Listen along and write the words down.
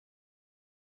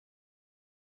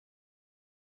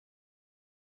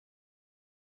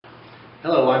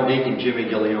Hello, I'm Deacon Jimmy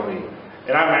Giglione.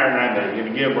 And I'm Aaron Rendig,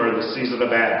 and again, we're in the season of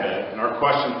Advent. And our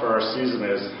question for our season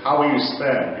is, how will you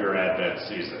spend your Advent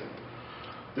season?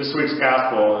 This week's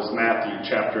Gospel is Matthew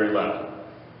chapter 11.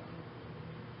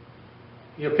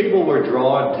 People were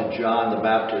drawn to John the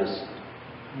Baptist,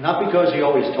 not because he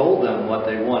always told them what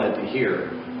they wanted to hear,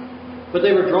 but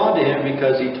they were drawn to him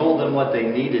because he told them what they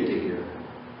needed to hear.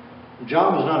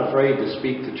 John was not afraid to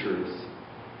speak the truth.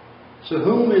 So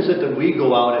whom is it that we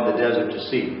go out in the desert to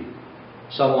see?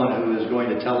 Someone who is going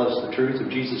to tell us the truth of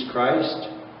Jesus Christ?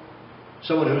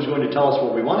 Someone who's going to tell us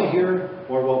what we want to hear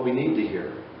or what we need to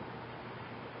hear?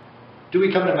 Do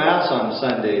we come to Mass on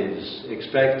Sundays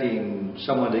expecting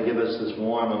someone to give us this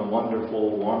warm and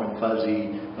wonderful, warm and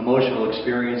fuzzy emotional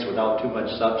experience without too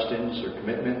much substance or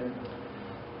commitment?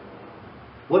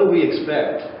 What do we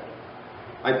expect?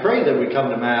 I pray that we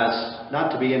come to Mass not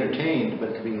to be entertained,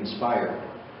 but to be inspired.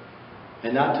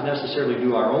 And not to necessarily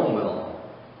do our own will,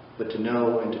 but to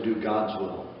know and to do God's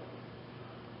will.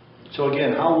 So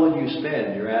again, how will you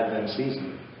spend your Advent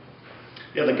season?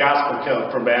 The Gospel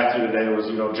from Matthew today was,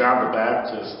 John the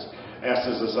Baptist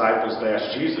asked his disciples to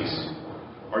ask Jesus,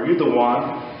 are you the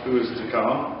one who is to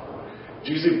come?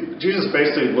 Jesus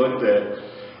basically looked at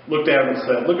him and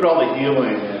said, look at all the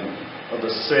healing of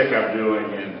the sick I'm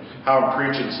doing and how I'm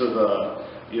preaching to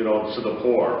the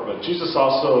poor. But Jesus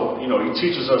also, he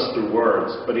teaches us through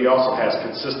words, but he also has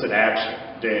consistent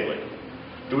action daily.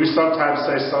 Do we sometimes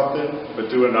say something,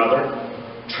 but do another?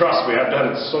 Trust me, I've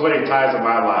done it so many times in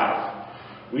my life.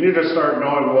 We need to start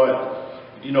knowing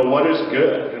what is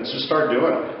good, and just start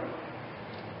doing it.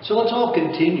 So let's all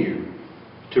continue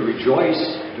to rejoice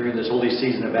during this holy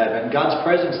season of Advent, God's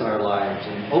presence in our lives,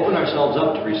 and open ourselves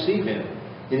up to receive Him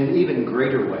in an even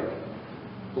greater way.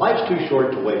 Life's too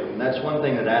short to wait, and that's one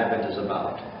thing that Advent is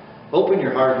about. Open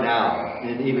your heart now in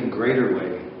an even greater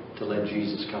way to let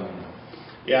Jesus come in.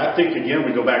 I think, again,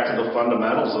 we go back to the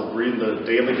fundamentals of reading the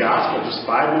daily Gospel, just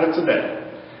 5 minutes a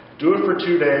day. Do it for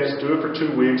 2 days, do it for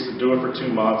 2 weeks, and do it for 2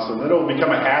 months, and then it will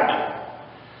become a habit.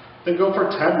 Then go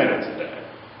for 10 minutes a day.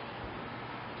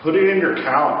 Put it in your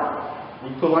calendar.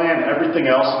 We plan everything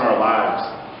else in our lives.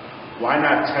 Why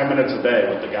not 10 minutes a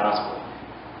day with the Gospel?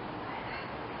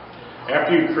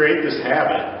 After you create this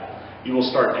habit, you will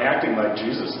start acting like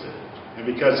Jesus did. And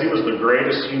because He was the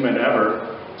greatest human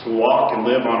ever to walk and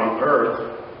live on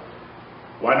earth,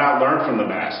 why not learn from the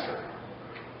Master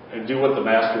and do what the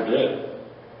Master did?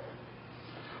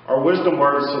 Our wisdom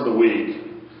words of the week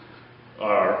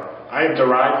are, I have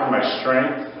derived from my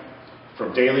strength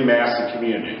from daily Mass and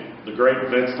communion, the great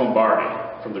Vince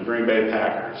Lombardi from the Green Bay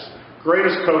Packers,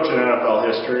 greatest coach in NFL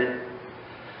history.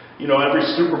 Every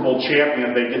Super Bowl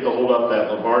champion, they get to hold up that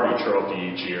Lombardi trophy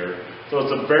each year. So it's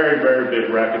a very, very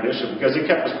big recognition because he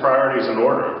kept his priorities in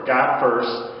order. God first,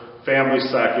 family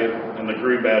second, and the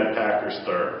Green Bay Packers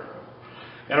third.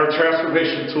 And our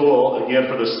transformation tool, again,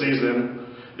 for the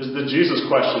season is the Jesus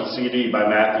Question CD by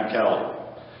Matthew Kelly.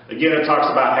 Again, it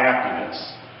talks about happiness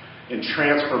and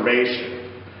transformation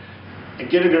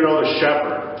and getting to know the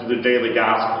Shepherd through the daily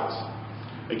Gospels.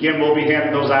 Again, we'll be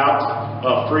handing those out,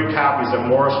 free copies at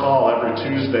Morris Hall every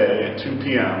Tuesday at 2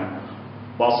 p.m.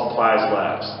 while supplies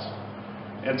last.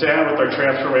 And to end with our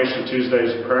Transformation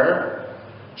Tuesday's prayer,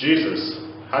 Jesus,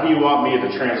 how do you want me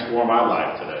to transform my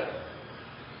life today?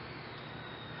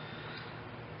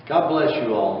 God bless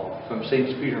you all from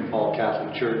St. Peter and Paul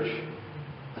Catholic Church,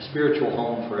 a spiritual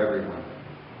home for everyone.